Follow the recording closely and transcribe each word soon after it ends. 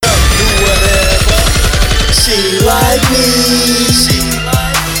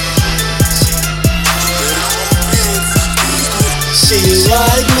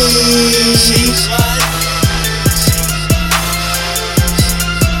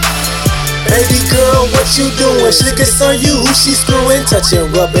Baby girl, what you doing? She concern you, who she screwing? Touching,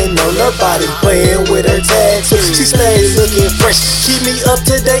 rubbing on her body, playing with her tattoo. She stay looking fresh, keep me up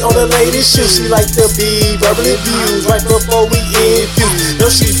to date on the latest shoes. She like to be verbally abused right before we infuse. No,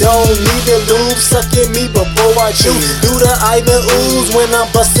 she don't need the lube, sucking me before I chew. Do the Ivan ooze when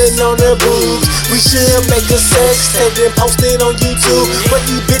I'm busting on her boobs. We should make a sex tape and post it on YouTube. But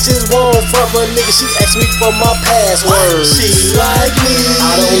these bitches won't from a nigga, she asked me for my password. She like me,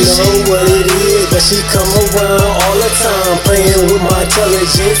 I don't know what it is, but she come around all the time, playing with my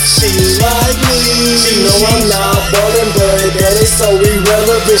intelligence. She like me, she know I'm not ballin', but that is so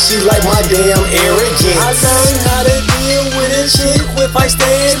irrelevant. She like my damn arrogance. I learned how to deal with a chick if I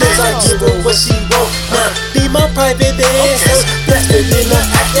stand as I give her what she want. Now be my private dancer, faster than an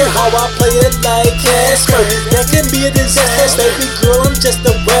actor, how I play it like Casper. That can be a disaster, baby girl, I'm just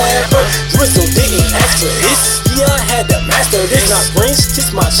a rapper. Drizzle didn't ask for this, yeah, I had to master this. Now French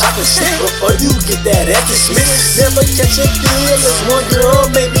kiss my chocolate stick before you get that ass dismissed. Never catch a deal as one girl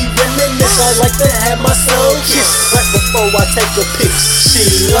made me reminisce. I like to have my soul kissed right before I take a pic.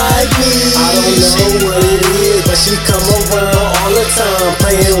 She like me, I don't know what it is, but she come around all the time,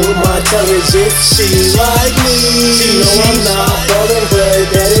 playing with my intelligence. She like me, she know I'm not ballin', but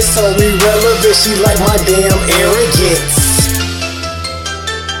that is so irrelevant. She like my damn arrogance.